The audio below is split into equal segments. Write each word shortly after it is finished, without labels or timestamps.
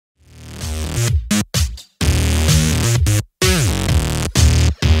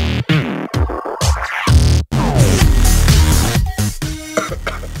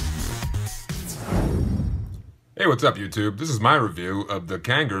What's up, YouTube? This is my review of the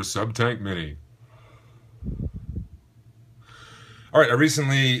Kanger Subtank Mini. Alright, I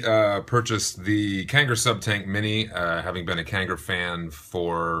recently purchased the Kanger Subtank Mini, having been a Kanger fan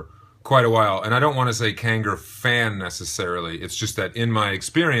for quite a while. And I don't want to say Kanger fan necessarily, it's just that in my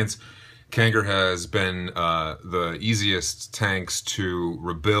experience, Kanger has been the easiest tanks to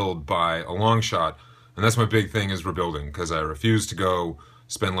rebuild by a long shot. And that's my big thing, is rebuilding, because I refuse to go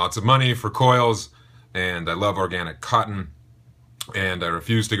spend lots of money for coils, and I love organic cotton, and I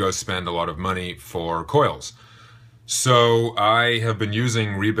refuse to go spend a lot of money for coils. So I have been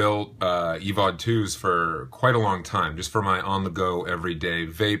using rebuilt EVOD 2s for quite a long time, just for my on-the-go everyday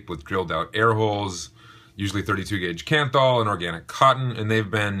vape with drilled out air holes, usually 32 gauge Kanthal and organic cotton, and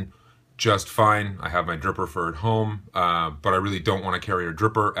they've been just fine. I have my dripper for at home, but I really don't want to carry a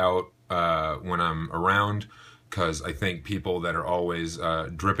dripper out when I'm around, because I think people that are always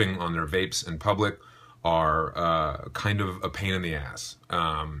dripping on their vapes in public are kind of a pain in the ass.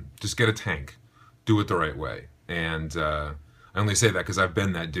 Just get a tank, do it the right way. And I only say that because I've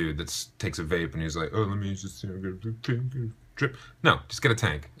been that dude that takes a vape and he's like, oh, let me just drip. No, just get a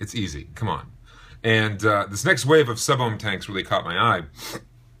tank. It's easy. Come on. And this next wave of sub-ohm tanks really caught my eye,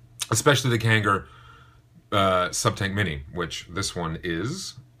 especially the Kanger Subtank Mini, which this one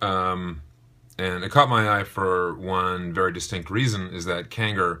is. And it caught my eye for one very distinct reason, is that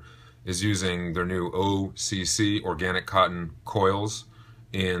Kanger is using their new OCC, organic cotton coils,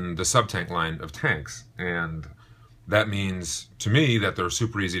 in the Subtank line of tanks. And that means, to me, that they're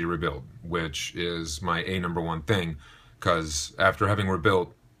super easy to rebuild, which is my #1 thing, because after having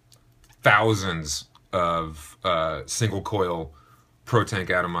rebuilt thousands of single coil pro tank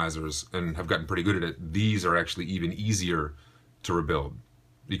atomizers and have gotten pretty good at it, these are actually even easier to rebuild.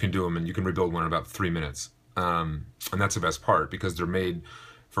 You can do them, and you can rebuild one in about 3 minutes. And that's the best part, because they're made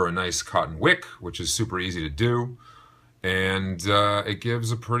for a nice cotton wick, which is super easy to do, and it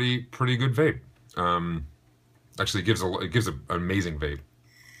gives a pretty good vape. Actually, it gives an amazing vape.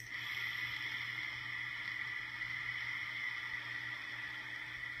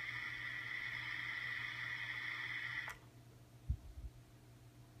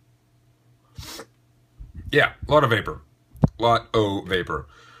 Yeah, a lot of vapor. Lot of vapor.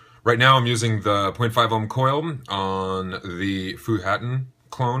 Right now I'm using the 0.5 ohm coil on the Fu Hatton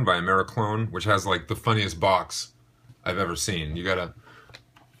clone by Americlone, which has like the funniest box I've ever seen. You gotta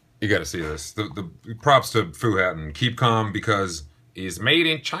see this. The props to Fu Hatton. Keep calm, because he's made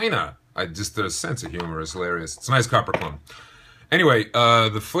in China. The sense of humor is hilarious. It's a nice copper clone. Anyway,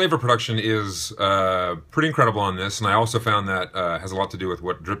 the flavor production is pretty incredible on this, and I also found that has a lot to do with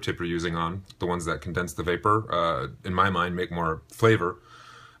what DripTip you're using on. The ones that condense the vapor, in my mind, make more flavor.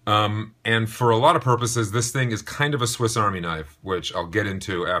 And for a lot of purposes, this thing is kind of a Swiss Army knife, which I'll get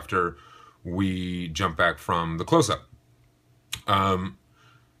into after we jump back from the close-up.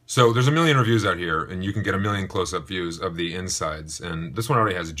 So there's a million reviews out here, and you can get a million close-up views of the insides, and this one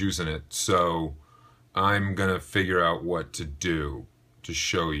already has juice in it, so I'm gonna figure out what to do to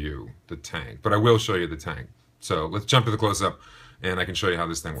show you the tank. But I will show you the tank. So let's jump to the close-up, and I can show you how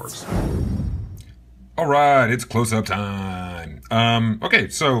this thing works. Alright, it's close-up time. Okay,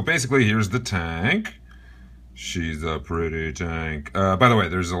 so basically here's the tank. She's a pretty tank. By the way,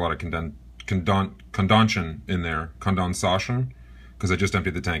 there's a lot of condensation in there. Condensation. Because I just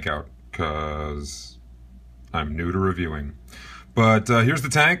emptied the tank out. Because I'm new to reviewing. But here's the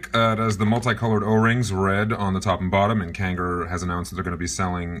tank. It has the multicolored O-rings, red on the top and bottom. And Kanger has announced that they're going to be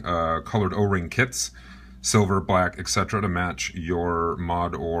selling colored O-ring kits, silver, black, etc., to match your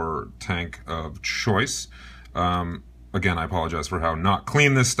mod or tank of choice. Again, I apologize for how not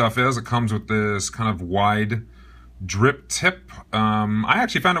clean this stuff is. It comes with this kind of wide drip tip. I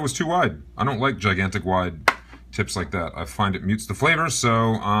actually found it was too wide. I don't like gigantic wide tips like that. I find it mutes the flavor,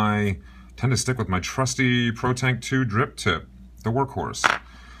 so I tend to stick with my trusty ProTank 2 drip tip, the workhorse.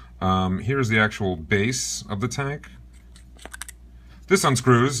 Here's the actual base of the tank. This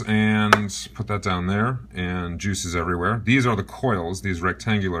unscrews, and put that down there, and juice is everywhere. These are the coils, these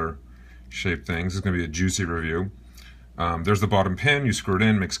rectangular shaped things. This is going to be a juicy review. There's the bottom pin. You screw it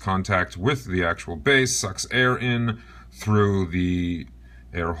in, makes contact with the actual base, sucks air in through the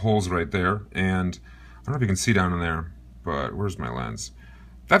air holes right there. And I don't know if you can see down in there, but where's my lens?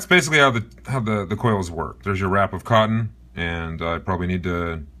 That's basically how the coils work. There's your wrap of cotton, and I probably need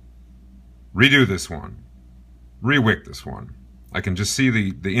to redo this one, re-wick this one. I can just see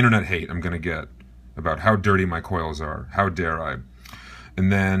the internet hate I'm going to get about how dirty my coils are. How dare I?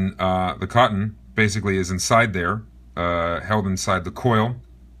 And then the cotton basically is inside there, held inside the coil,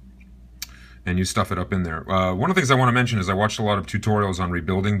 and you stuff it up in there. One of the things I want to mention is I watched a lot of tutorials on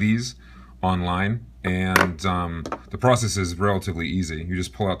rebuilding these online, And the process is relatively easy. You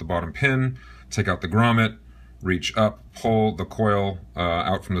just pull out the bottom pin, take out the grommet, reach up, pull the coil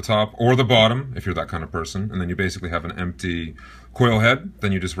out from the top or the bottom if you're that kind of person, and then you basically have an empty coil head.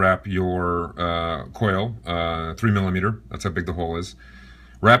 Then you just wrap your coil, 3mm, that's how big the hole is.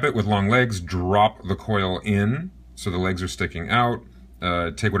 Wrap it with long legs, drop the coil in so the legs are sticking out.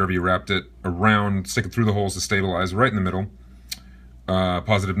 Take whatever you wrapped it around, stick it through the holes to stabilize right in the middle.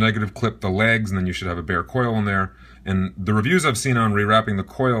 Positive, negative, clip the legs, and then you should have a bare coil in there. And the reviews I've seen on rewrapping the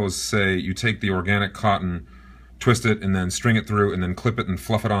coils say you take the organic cotton, twist it, and then string it through, and then clip it and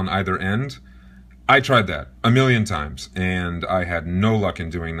fluff it on either end. I tried that a million times, and I had no luck in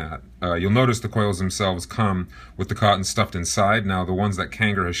doing that. You'll notice the coils themselves come with the cotton stuffed inside. Now, the ones that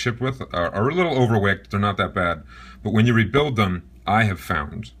Kanger has shipped with are a little overwicked. They're not that bad. But when you rebuild them, I have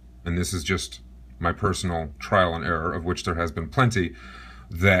found, and this is just my personal trial and error, of which there has been plenty,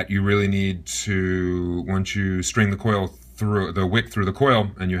 that you really need to, once you string the coil through, the wick through the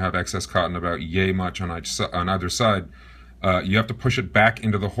coil, and you have excess cotton about yay much on either side, you have to push it back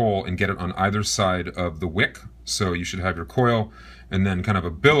into the hole and get it on either side of the wick. So you should have your coil and then kind of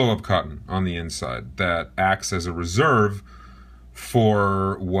a billow of cotton on the inside that acts as a reserve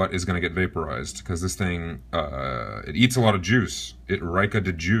for what is going to get vaporized, because this thing, it eats a lot of juice. It rika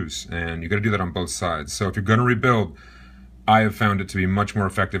de juice, and you got to do that on both sides. So if you're going to rebuild, I have found it to be much more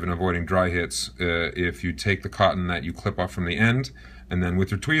effective in avoiding dry hits if you take the cotton that you clip off from the end, and then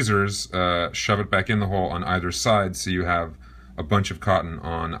with your tweezers, shove it back in the hole on either side so you have a bunch of cotton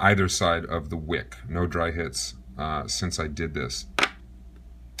on either side of the wick. No dry hits since I did this.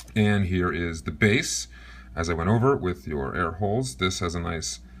 And here is the base, as I went over with your air holes. This has a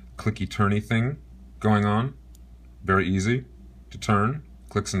nice clicky-turny thing going on. Very easy to turn,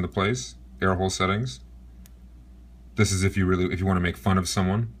 clicks into place, air hole settings. This is if you want to make fun of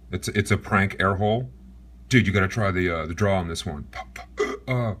someone. It's a prank air hole. Dude, you gotta try the draw on this one.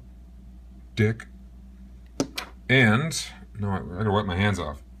 Dick. And, no, I gotta wipe my hands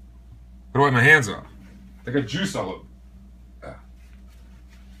off. I gotta wipe my hands off. I got juice all over.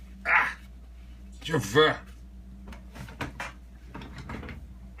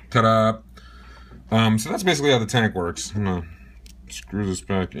 Ta-da! So that's basically how the tank works. I'm gonna screw this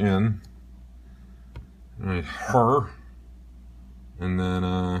back in. And then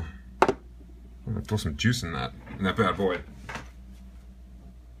I'm gonna throw some juice in that bad boy.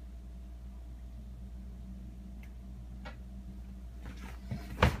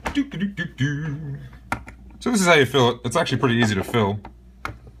 So this is how you fill it. It's actually pretty easy to fill,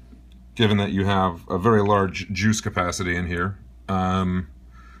 given that you have a very large juice capacity in here.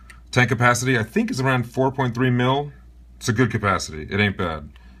 Tank capacity, I think, is around 4.3 mil. It's a good capacity. It ain't bad.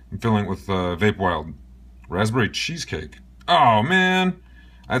 I'm filling it with Vape Wild raspberry cheesecake. Oh, man.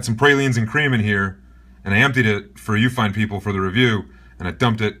 I had some pralines and cream in here, and I emptied it for you fine people for the review, and I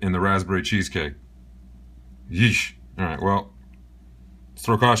dumped it in the raspberry cheesecake. Yeesh. All right, well, let's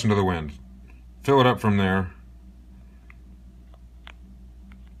throw caution to the wind. Fill it up from there.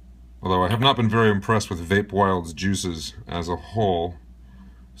 Although I have not been very impressed with Vape Wild's juices as a whole,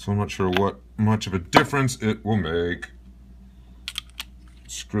 so I'm not sure what much of a difference it will make.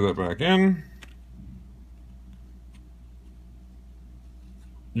 Screw that back in.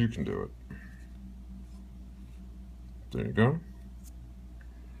 You can do it. There you go.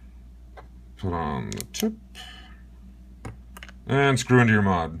 Put on the tip. And screw into your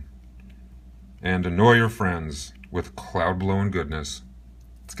mod. And annoy your friends with cloud blowing goodness.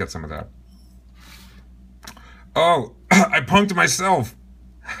 Let's get some of that. Oh, I punked myself.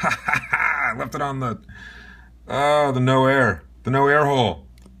 I left it on the no air hole.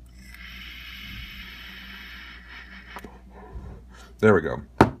 There we go.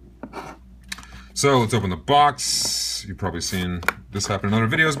 So let's open the box. You've probably seen this happen in other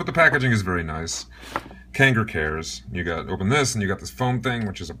videos, but the packaging is very nice. Kanger cares. You got open this, and you got this foam thing,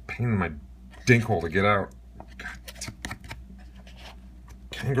 which is a pain in my dink hole to get out. God.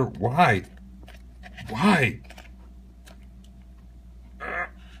 Kanger, why? Why?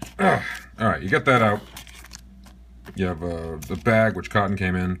 All right, you get that out. You have the bag, which cotton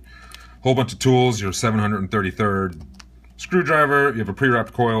came in. Whole bunch of tools, your 733rd screwdriver. You have a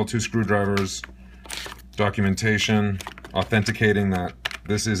pre-wrapped coil, 2 screwdrivers. Documentation, authenticating that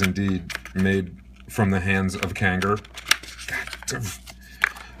this is indeed made from the hands of Kanger.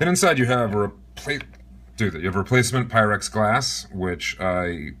 And inside you have a replacement Pyrex glass, which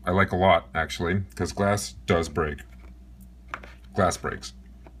I like a lot, actually, because glass does break. Glass breaks.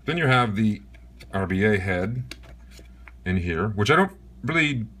 Then you have the RBA head in here, which I don't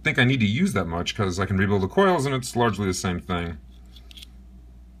really think I need to use that much because I can rebuild the coils and it's largely the same thing.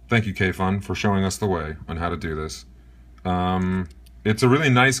 Thank you, K-Fun, for showing us the way on how to do this. It's a really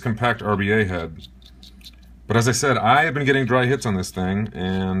nice, compact RBA head. But as I said, I have been getting dry hits on this thing,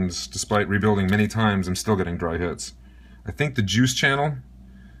 and despite rebuilding many times, I'm still getting dry hits. I think the juice channel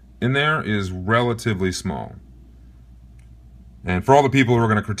in there is relatively small. And for all the people who are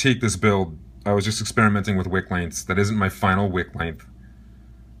going to critique this build, I was just experimenting with wick lengths. That isn't my final wick length.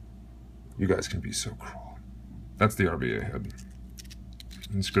 You guys can be so cruel. That's the RBA head.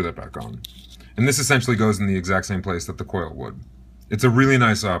 And screw that back on. And this essentially goes in the exact same place that the coil would. It's a really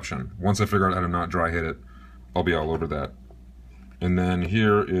nice option. Once I figure out how to not dry hit it, I'll be all over that. And then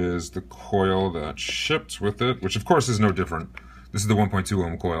here is the coil that shipped with it, which of course is no different. This is the 1.2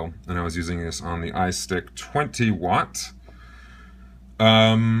 ohm coil, and I was using this on the iStick 20 watt,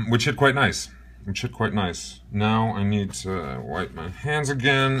 which hit quite nice. Now I need to wipe my hands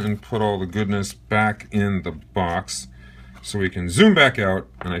again and put all the goodness back in the box so we can zoom back out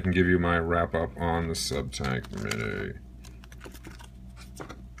and I can give you my wrap up on the Subtank Mini.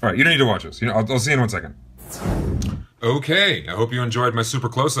 All right, you don't need to watch this. I'll see you in 1 second. Okay, I hope you enjoyed my super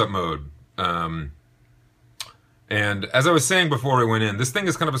close-up mode. And as I was saying before we went in, this thing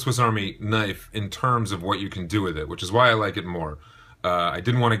is kind of a Swiss Army knife in terms of what you can do with it, which is why I like it more. I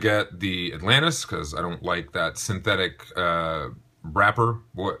didn't want to get the Atlantis because I don't like that synthetic wrapper.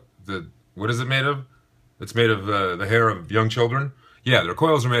 What is it made of? It's made of the hair of young children. Yeah, their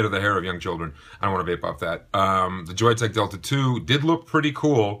coils are made of the hair of young children. I don't want to vape off that. The Joytech Delta 2 did look pretty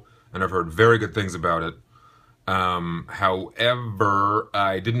cool, and I've heard very good things about it. However,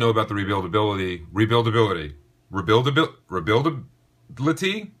 I didn't know about the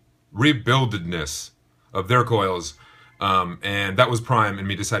rebuildedness of their coils, and that was prime in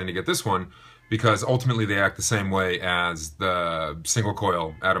me deciding to get this one because ultimately they act the same way as the single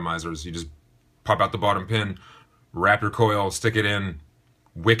coil atomizers. You just pop out the bottom pin, wrap your coil, stick it in,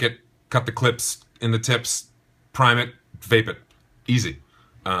 wick it, cut the clips in the tips, prime it, vape it. Easy.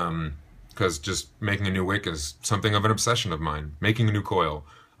 Because just making a new wick is something of an obsession of mine. Making a new coil.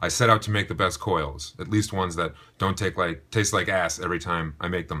 I set out to make the best coils, at least ones that don't taste like ass every time I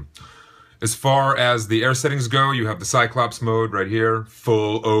make them. As far as the air settings go, you have the Cyclops mode right here,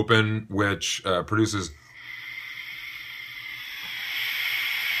 full open, which produces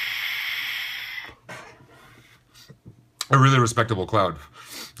a really respectable cloud.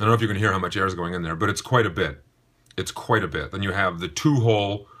 I don't know if you can hear how much air is going in there, but it's quite a bit. It's quite a bit. Then you have the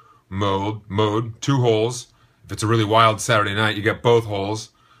two-hole mode, 2 holes. If it's a really wild Saturday night, you get both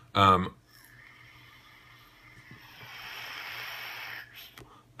holes.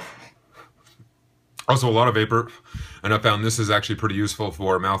 Also a lot of vapor, and I found this is actually pretty useful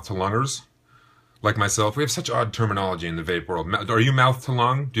for mouth-to-lungers like myself. We have such odd terminology in the vape world. Are you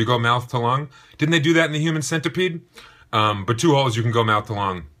mouth-to-lung? Do you go mouth-to-lung? Didn't they do that in the human centipede? But 2 holes, you can go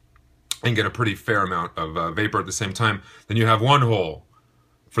mouth-to-lung and get a pretty fair amount of vapor at the same time. Then you have 1 hole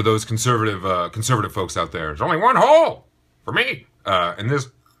for those conservative folks out there. There's only 1 hole for me. And this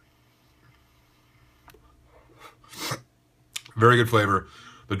very good flavor.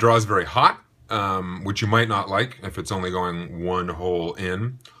 The draw is very hot, which you might not like if it's only going 1 hole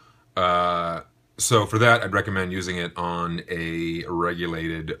in. So for that, I'd recommend using it on a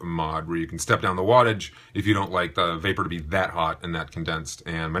regulated mod where you can step down the wattage if you don't like the vapor to be that hot and that condensed.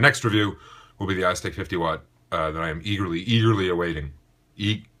 And my next review will be the iStick 50 watt that I am eagerly awaiting.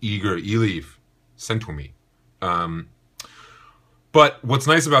 Leave sent to me. But what's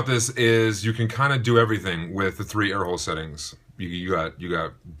nice about this is you can kind of do everything with the 3 air hole settings. You got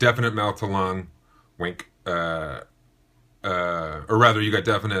definite mouth to lung, wink, or rather you got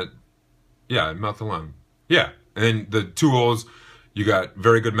definite, yeah, mouth to lung, yeah. And then the 2 holes, you got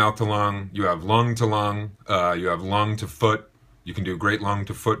very good mouth to lung. You have lung to lung. You have lung to foot. You can do great lung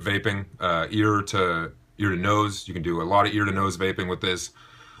to foot vaping, ear to nose. You can do a lot of ear to nose vaping with this.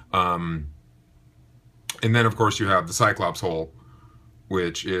 And then of course you have the Cyclops hole,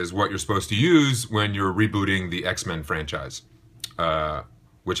 which is what you're supposed to use when you're rebooting the X-Men franchise,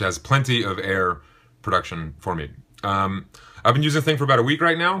 which has plenty of air production for me. I've been using the thing for about a week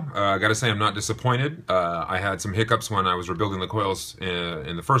right now. I gotta say I'm not disappointed. I had some hiccups when I was rebuilding the coils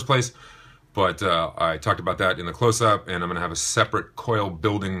in the first place, but I talked about that in the close-up, and I'm gonna have a separate coil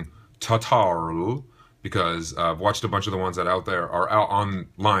building tutorial because I've watched a bunch of the ones that are out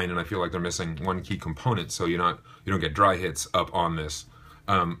online, and I feel like they're missing one key component, so you don't get dry hits up on this.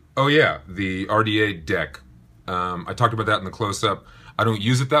 Oh yeah, the RDA deck. I talked about that in the close-up. I don't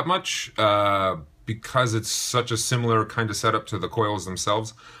use it that much because it's such a similar kind of setup to the coils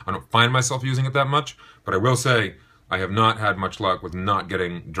themselves. I don't find myself using it that much, but I will say I have not had much luck with not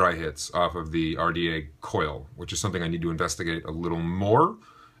getting dry hits off of the RDA coil, which is something I need to investigate a little more.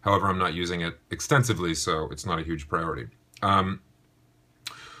 However, I'm not using it extensively, so it's not a huge priority.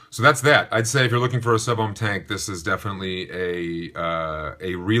 So that's that. I'd say if you're looking for a sub-ohm tank, this is definitely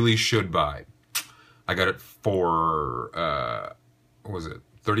a really should buy. I got it for what was it,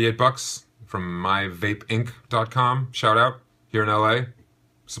 38 bucks from myvapeinc.com. Shout out here in LA.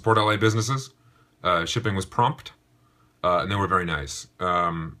 Support LA businesses. Shipping was prompt, and they were very nice.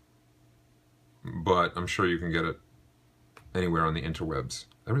 But I'm sure you can get it anywhere on the interwebs.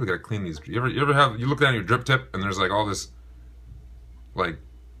 I really gotta clean these. You look down your DripTip and there's like all this like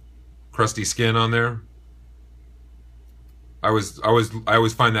crusty skin on there. I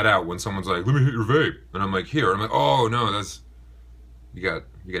always find that out when someone's like, "Let me hit your vape," and I'm like, "Here." I'm like, "Oh no, that's you got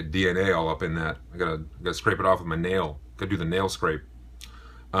DNA all up in that. I gotta scrape it off with my nail. Gotta do the nail scrape."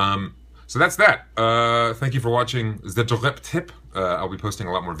 So that's that. Thank you for watching the DripTip. I'll be posting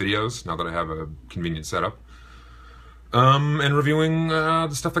a lot more videos now that I have a convenient setup. And reviewing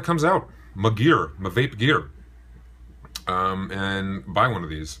the stuff that comes out. My gear, my vape gear. And buy one of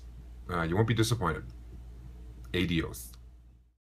these. You won't be disappointed. Adios.